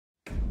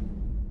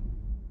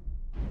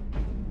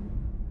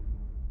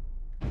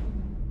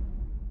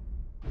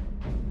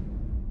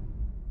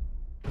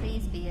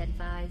be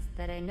advised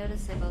that a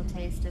noticeable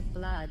taste of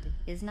blood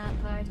is not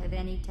part of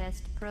any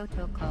test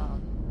protocol.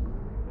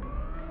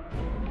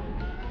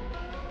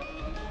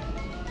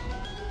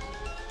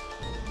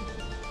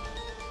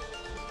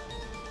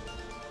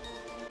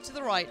 To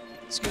the right,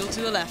 Scoodle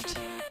to the left.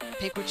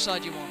 Pick which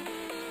side you want.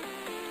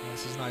 Well,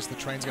 this is nice. The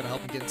train's going to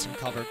help him get in some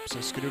cover, so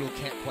Skadoodle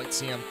can't quite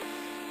see him.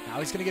 Now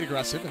he's going to get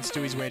aggressive, and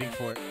Stewie's waiting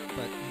for it.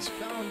 But he's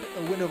found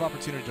a window of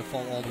opportunity to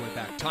fall all the way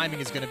back. Timing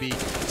is going to be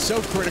so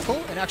critical,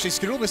 and actually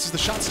Skadoodle misses the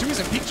shot. Stewie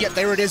hasn't peeked yet.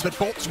 There it is, but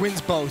Bolts wins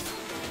both.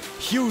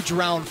 Huge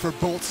round for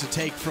Bolts to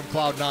take from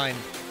Cloud9. I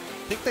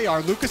think they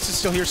are. Lucas is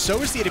still here.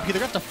 So is the ADP. They're going to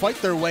have to fight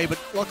their way, but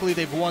luckily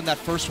they've won that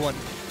first one.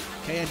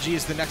 KNG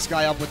is the next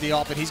guy up with the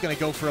AWP, and he's going to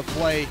go for a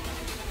play.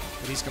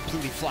 But he's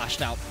completely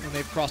flashed out. When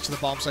they've crossed to the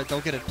bomb site,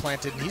 they'll get it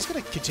planted, and he's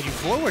going to continue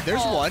forward.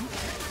 There's one.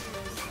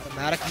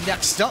 Automatic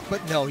next up,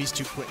 but no, he's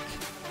too quick.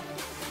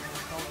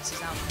 Bolts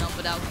is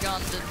outnumbered,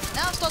 outgunned, and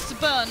now starts to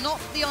burn.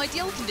 Not the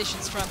ideal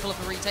conditions to try and pull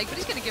up a retake, but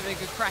he's going to give it a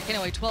good crack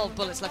anyway. 12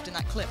 bullets left in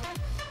that clip.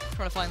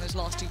 Trying to find those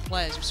last two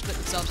players who split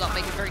themselves up,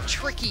 make it very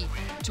tricky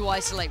to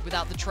isolate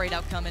without the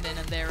trade-out coming in,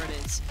 and there it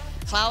is.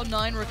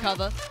 Cloud9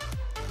 recover.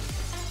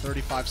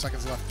 35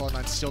 seconds left.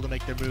 Cloud9 still to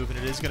make their move, and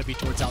it is going to be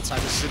towards outside.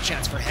 This is a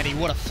chance for Henny.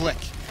 What a flick.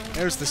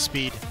 There's the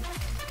speed.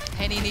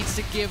 Henny needs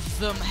to give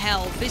them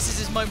hell. This is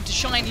his moment to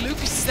shine.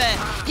 Lucas is there.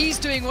 He's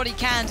doing what he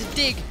can to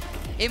dig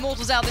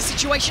Immortals out of this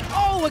situation.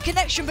 Oh, a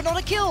connection, but not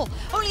a kill.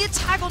 Only a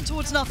tag on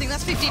towards nothing.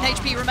 That's 15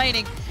 HP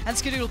remaining. And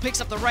Skadoodle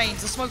picks up the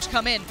reins. The smokes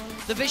come in.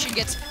 The vision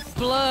gets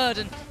blurred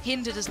and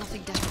hindered as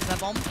nothing desperate for that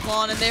bomb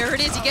plan. And there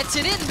it is. He gets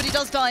it in, but he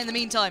does die in the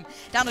meantime.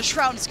 Down to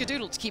Shroud and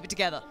Skadoodle to keep it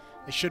together.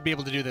 They should be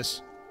able to do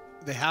this.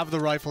 They have the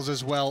rifles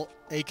as well.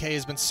 AK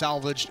has been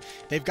salvaged.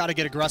 They've got to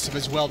get aggressive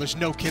as well. There's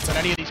no kits on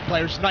any of these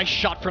players. Nice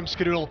shot from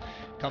Skadoodle.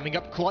 Coming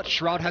up clutch.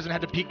 Shroud hasn't had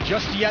to peek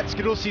just yet.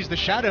 Skadoodle sees the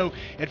shadow.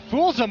 It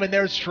fools him, and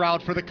there's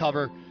Shroud for the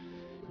cover.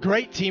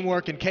 Great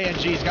teamwork, and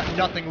KNG's got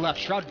nothing left.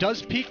 Shroud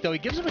does peek, though. He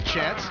gives him a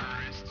chance.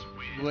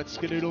 But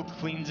Skadoodle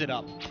cleans it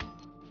up.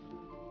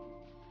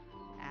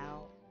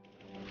 Ow.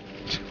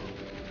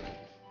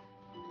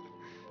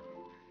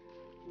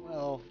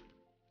 Well,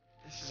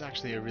 this is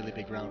actually a really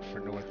big round for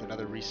North.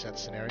 Another reset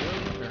scenario.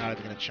 They're not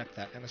even going to check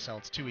that. MSL,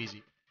 it's too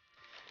easy.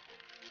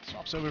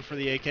 Swaps over for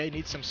the AK.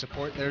 Needs some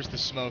support. There's the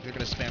smoke. They're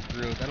going to spam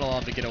through. That'll allow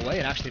him to get away.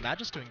 And actually,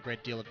 Magic's doing a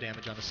great deal of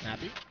damage on the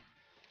Snappy.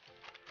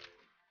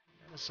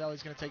 MSL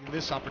is going to take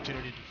this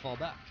opportunity to fall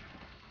back.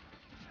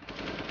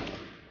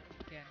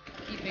 Again,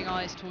 keeping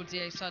eyes towards the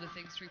A side of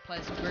things. Three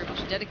players are very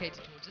much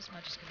dedicated towards this.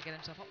 Magic's going to get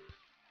himself up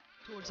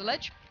towards the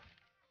ledge.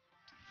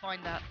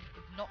 Find that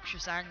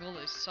obnoxious angle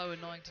that is so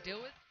annoying to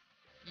deal with.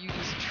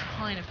 Yugi's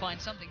trying to find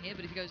something here,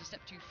 but if he goes a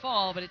step too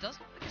far, but it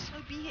doesn't look like a slow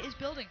B hit is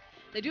building.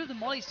 They do have the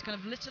mollies to kind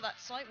of litter that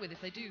site with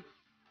if they do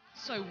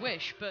so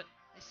wish, but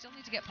they still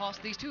need to get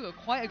past these two who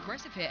are quite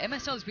aggressive here.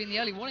 MSL has been the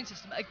early warning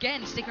system,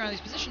 again, sticking around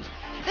these positions.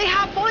 They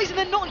have mollies and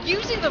they're not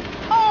using them!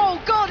 Oh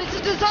god, it's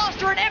a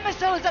disaster, and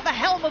MSL is at the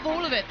helm of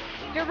all of it!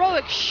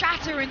 Heroic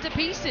shatter into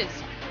pieces!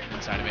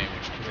 Inside of A,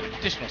 which with an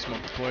additional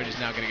smoke deployed is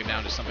now going to go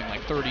down to something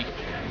like 30,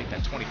 I think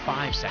that's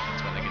 25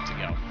 seconds when they get to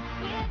go.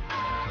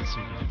 It's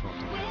super difficult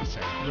to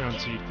say. Round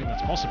 2, you think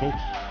that's possible.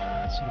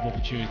 Sort of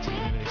opportunity,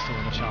 and they still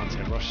have a chance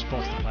here. Rush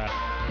spots the player.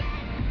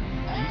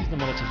 Uses the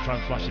Molotov to try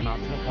and flush him out.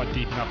 It's not quite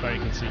deep enough there, you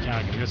can see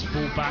Carrigan. He goes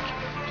full back,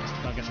 just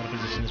about gets out of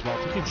position as well.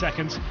 15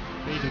 seconds,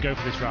 they even go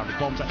for this round. The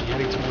bomb's actually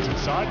heading towards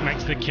inside,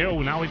 makes the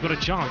kill. Now we've got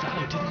a chance.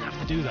 Adam didn't have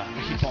to do that.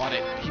 He bought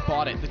it. He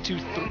bought it. The two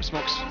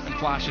smokes and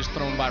flashes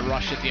thrown by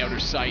Rush at the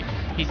outer site.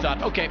 He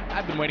thought, okay,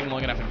 I've been waiting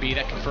long enough at B.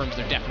 That confirms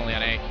they're definitely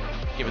on A,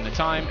 given the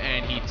time,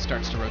 and he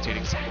starts to rotate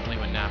exactly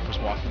when Naf was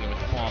walking in with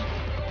the bomb.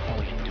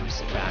 All he had to do is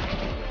sit back.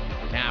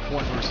 Naf,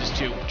 1 versus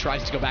 2,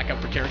 tries to go back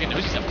up for Kerrigan,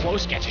 knows he's up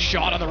close, gets a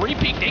shot on the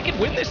repeat. They can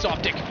win this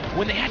optic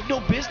when they had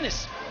no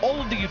business. All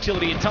of the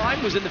utility and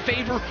time was in the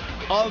favor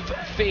of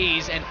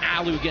FaZe, and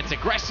Alu gets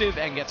aggressive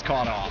and gets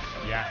caught off.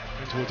 Yeah,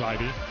 towards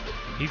Ivy.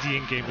 He's the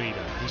in-game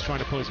leader. He's trying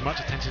to pull as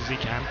much attention as he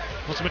can.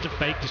 Not so much a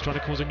fake, just trying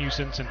to cause a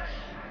nuisance and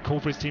call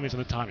for his teammates on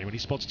the timing. When he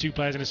spots two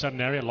players in a certain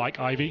area,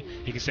 like Ivy,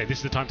 he can say, this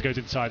is the time to go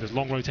inside. There's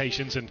long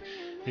rotations, and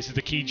this is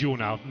the key duel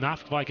now.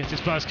 Naf gets his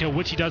first kill,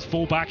 which he does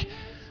fall back.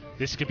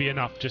 This could be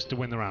enough just to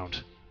win the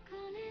round.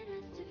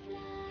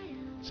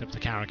 Except to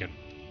Carrigan.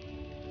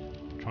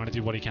 Trying to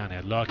do what he can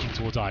here, lurking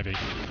towards Ivy.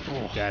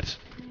 Oh, dead.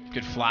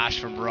 Good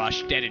flash from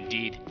Rush, dead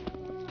indeed.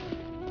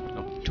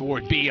 Go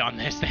toward B on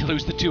this, they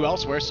lose the 2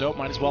 elsewhere, so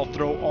might as well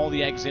throw all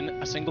the eggs in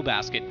a single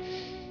basket.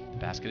 The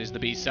basket is the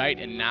B site,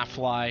 and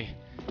Nafly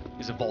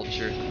is a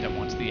vulture that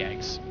wants the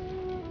eggs.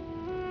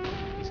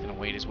 He's gonna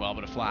wait as well,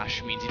 but a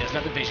flash means he doesn't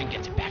have the vision,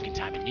 gets it back in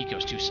time, and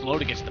Nico's too slow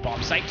to get to the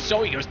bomb site,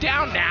 so he goes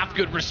down. Naf,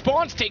 good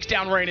response, takes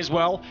down Rain as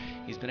well.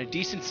 He's been a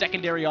decent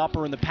secondary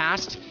opper in the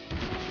past.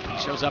 He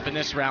shows up in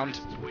this round.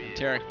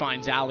 Tarek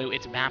finds Alu.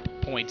 It's map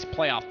point,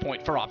 playoff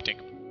point for Optic.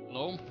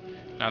 Low.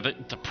 Now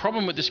the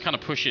problem with this kind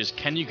of push is,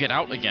 can you get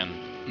out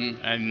again?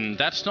 And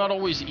that's not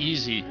always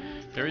easy.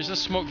 There is a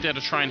smoke there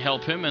to try and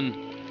help him, and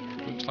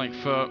looks like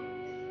for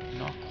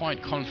not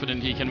quite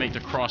confident he can make the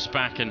cross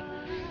back and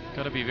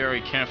Gotta be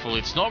very careful.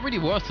 It's not really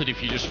worth it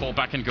if you just fall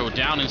back and go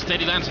down. Instead,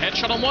 he lands a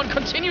headshot on one,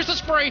 continues to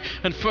spray,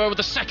 and Fur with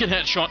the second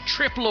headshot,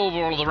 triple over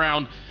all of the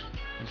round.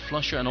 And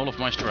Flusher and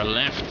Olofmeister are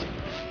left.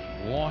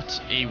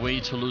 What a way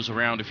to lose a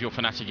round if you're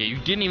Fnatic here. You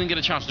didn't even get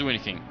a chance to do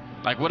anything.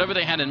 Like, whatever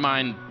they had in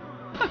mind.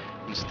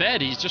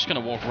 Instead, he's just gonna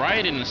walk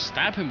right in and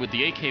stab him with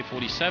the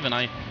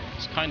AK-47.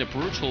 It's kind of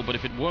brutal, but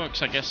if it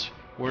works, I guess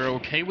we're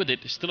okay with it.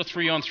 It's still a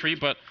 3-on-3,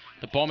 but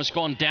the bomb has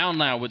gone down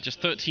now with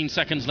just 13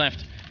 seconds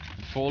left.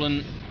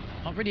 Fallen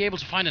not really able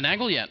to find an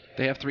angle yet.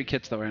 They have 3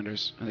 kits though,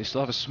 Anders, and they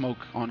still have a smoke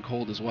on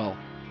Cold as well.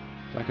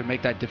 So I could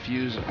make that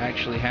defuse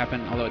actually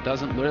happen, although it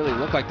doesn't literally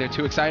look like they're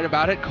too excited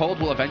about it.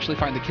 Cold will eventually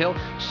find the kill.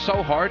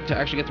 So hard to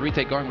actually get the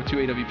retake going with 2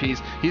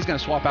 AWPs. He's going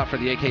to swap out for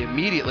the AK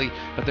immediately,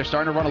 but they're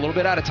starting to run a little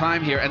bit out of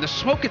time here, and the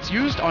smoke gets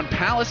used on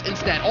Palace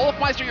instead.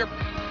 Olofmeister,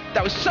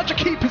 that was such a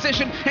key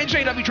position, and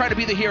JW tried to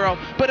be the hero,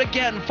 but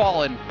again,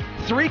 Fallen.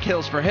 3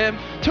 kills for him,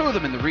 2 of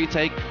them in the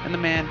retake, and the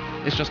man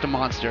is just a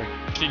monster.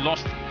 Actually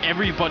lost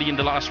everybody in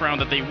the last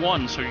round that they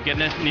won, so you get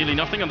nearly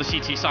nothing on the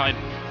CT side.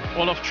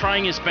 Olof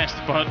trying his best,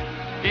 but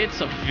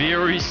it's a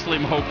very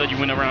slim hope that you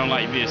win a round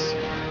like this.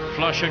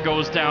 Flusher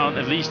goes down,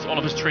 at least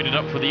Olof has traded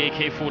up for the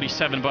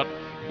AK-47, but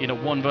in a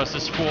 1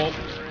 versus 4,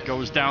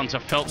 goes down to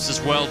Phelps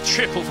as well.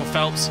 Triple for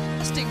Phelps.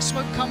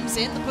 Smoke comes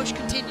in, the push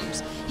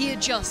continues. He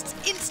adjusts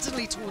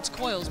instantly towards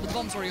coils, but the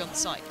bomb's already on the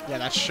site. Yeah,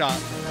 that shot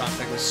from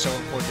Config was so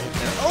important to hit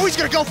there. Oh, he's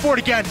going to go for it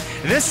again.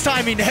 This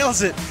time he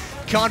nails it.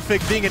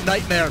 Config being a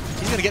nightmare.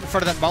 He's going to get in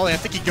front of that molly. I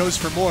think he goes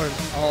for more.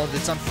 Oh,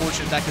 it's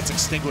unfortunate that gets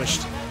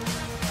extinguished.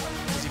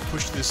 As he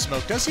pushed through the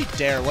smoke. Does he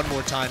dare one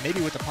more time?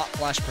 Maybe with a pop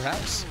flash,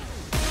 perhaps?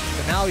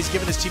 But now he's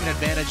given his team an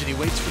advantage, and he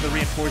waits for the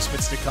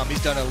reinforcements to come.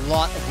 He's done a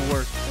lot of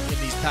work in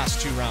these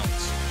past 2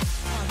 rounds.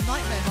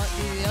 Nightmare might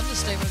be the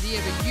understatement of the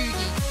year, but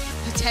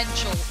Yugi,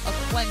 potential of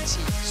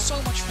plenty. So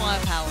much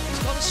firepower. He's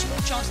got a small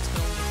chance to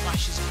build. The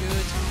flash is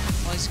good.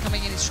 While he's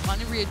coming in, he's trying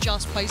to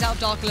readjust, plays out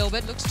dark a little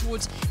bit, looks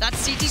towards that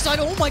CT side.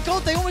 Oh my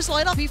god, they almost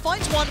line up. He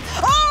finds one.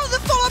 Oh, the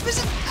follow-up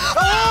isn't...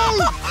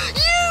 Oh!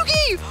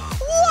 Yugi!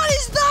 What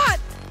is that?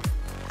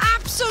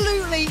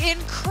 Absolutely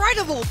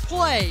incredible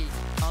play.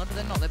 But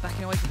they're not, they're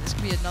backing away from this.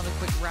 Could be another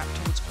quick wrap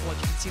towards quad.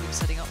 You can see them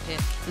setting up here.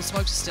 The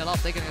smokes are still up,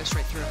 they're going to go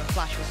straight through him. A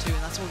flash or 2,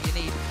 and that's all you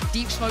need.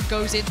 Deep smoke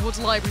goes in towards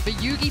library,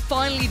 but Yugi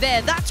finally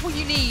there. That's what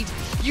you need.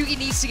 Yugi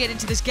needs to get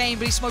into this game,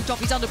 but he's smoked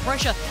off, he's under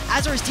pressure,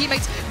 as are his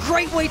teammates.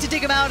 Great way to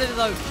dig him out of it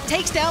though.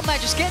 Takes down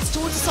Magus, gets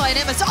towards the side,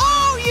 Emma.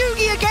 Oh,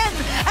 Yugi again!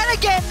 And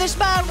again, this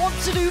man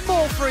wants to do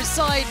more for his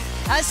side,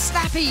 as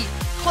Snappy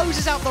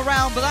closes out the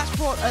round, but that's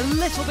brought a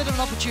little bit of an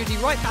opportunity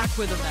right back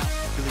with him now.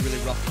 Really,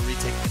 really rough for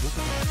retake. They look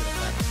like a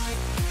effect.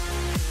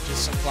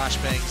 Just some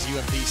flashbangs,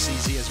 UMP,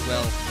 CZ as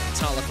well. It's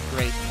not looking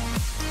great.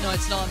 No,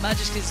 it's not.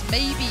 Magisk is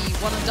maybe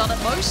 1 and done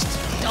at most.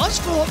 Does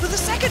follow up with a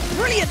second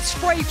brilliant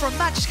spray from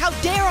Magisk. How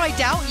dare I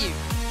doubt you?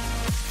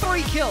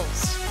 3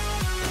 kills.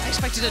 I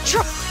expected a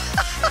try.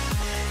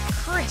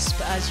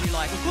 Crisp as you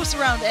like. Of course, the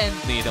round ends.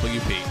 The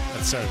AWP.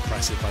 That's so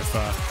impressive by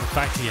Fur. The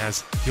fact he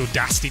has the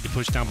audacity to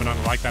push down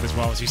Banana like that as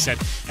well. As you said,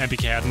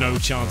 MPK had no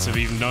chance of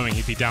even knowing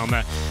he'd be down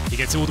there. He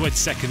gets all the way to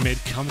second mid,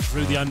 comes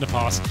through the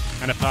underpass,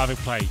 and a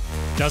perfect play.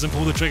 Doesn't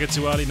pull the trigger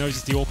too early, knows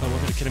it's the AWP,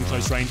 wanted to kill him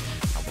close range.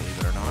 I'll believe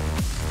it or not.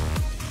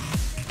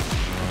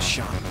 Good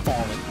shot,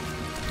 Fallen.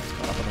 He's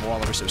got up on the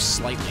wall ever so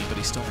slightly, but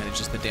he still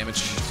manages the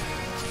damage.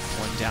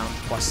 1 down,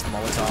 plus the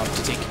Molotov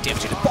to take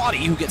damage to the body,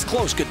 who gets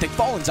close. Good thing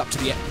Fallen's up to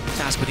the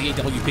task with the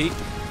AWP.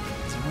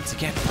 So once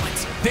again,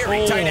 finds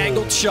very tight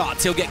angled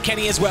shots. He'll get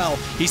Kenny as well.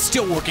 He's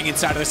still working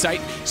inside of the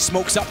site.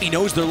 Smokes up, he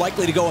knows they're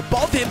likely to go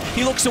above him.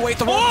 He looks away at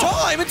the wrong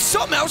time and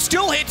somehow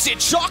still hits it.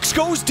 Shox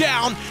goes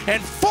down,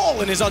 and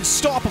Fallen is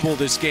unstoppable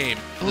this game.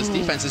 This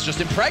defense is just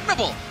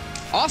impregnable.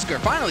 Oscar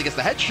finally gets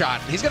the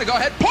headshot. He's going to go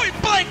ahead, point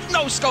blank,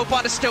 no scope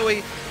onto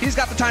Stewie. He's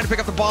got the time to pick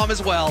up the bomb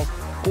as well.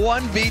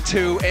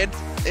 1v2, and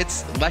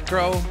it's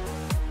Lekro.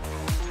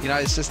 You know,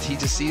 it's just, he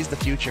just sees the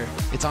future.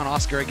 It's on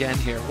Oscar again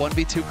here.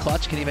 1v2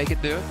 clutch, can he make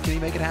it do it? Can he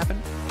make it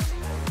happen?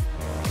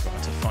 We're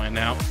about to find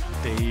out.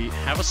 They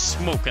have a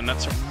smoke, and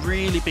that's a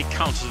really big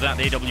counter to that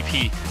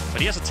AWP.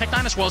 But he has a Tech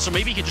 9 as well, so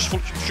maybe he can just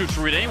shoot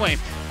through it anyway.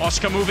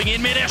 Oscar moving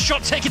in, mid-air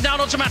shot taken down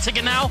automatic,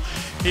 and now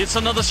it's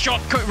another shot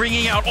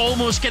ringing out,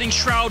 almost getting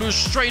Shroud, who's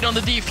straight on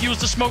the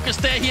defuse. The smoke is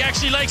there. He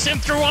actually legs him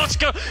through.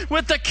 Oscar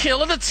with the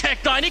kill and the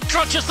Tech 9. He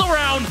clutches the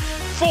round.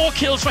 4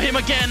 kills for him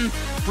again,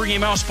 bringing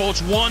Mouse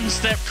Sports 1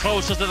 step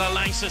closer to the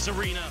Lanxess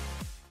arena.